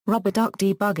Rubber duck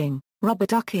debugging, rubber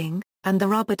ducking, and the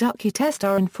rubber ducky test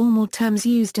are informal terms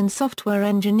used in software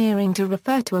engineering to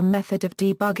refer to a method of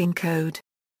debugging code.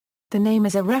 The name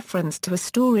is a reference to a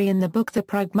story in the book The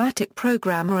Pragmatic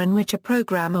Programmer, in which a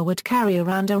programmer would carry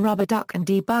around a rubber duck and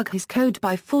debug his code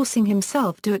by forcing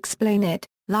himself to explain it,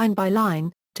 line by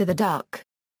line, to the duck.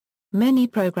 Many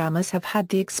programmers have had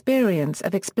the experience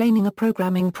of explaining a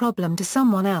programming problem to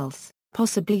someone else,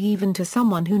 possibly even to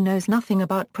someone who knows nothing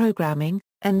about programming,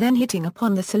 and then hitting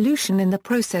upon the solution in the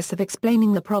process of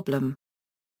explaining the problem.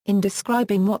 In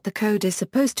describing what the code is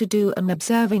supposed to do and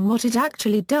observing what it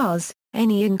actually does,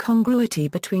 any incongruity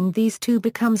between these two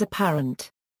becomes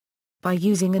apparent. By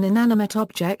using an inanimate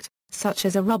object, such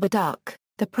as a rubber duck,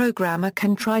 the programmer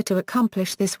can try to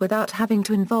accomplish this without having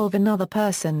to involve another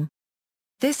person.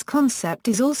 This concept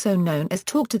is also known as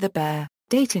talk to the bear,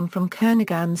 dating from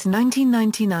Kernighan's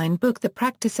 1999 book The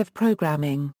Practice of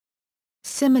Programming.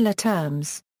 Similar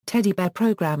terms: teddy bear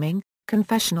programming,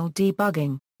 confessional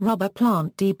debugging, rubber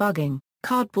plant debugging,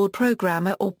 cardboard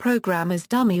programmer or programmer's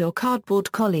dummy or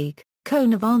cardboard colleague,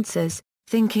 cone of answers,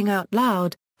 thinking out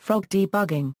loud, frog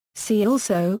debugging. See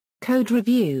also, code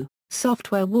review,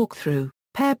 software walkthrough,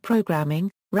 pair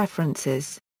programming,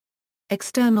 references.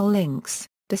 External links,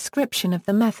 description of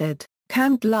the method,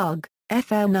 canned lug,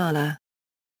 fr nala.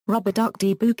 Rubber duck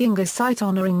debugging, a site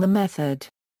honoring the method.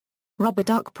 Rubber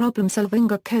duck problem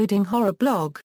solving, a coding horror blog.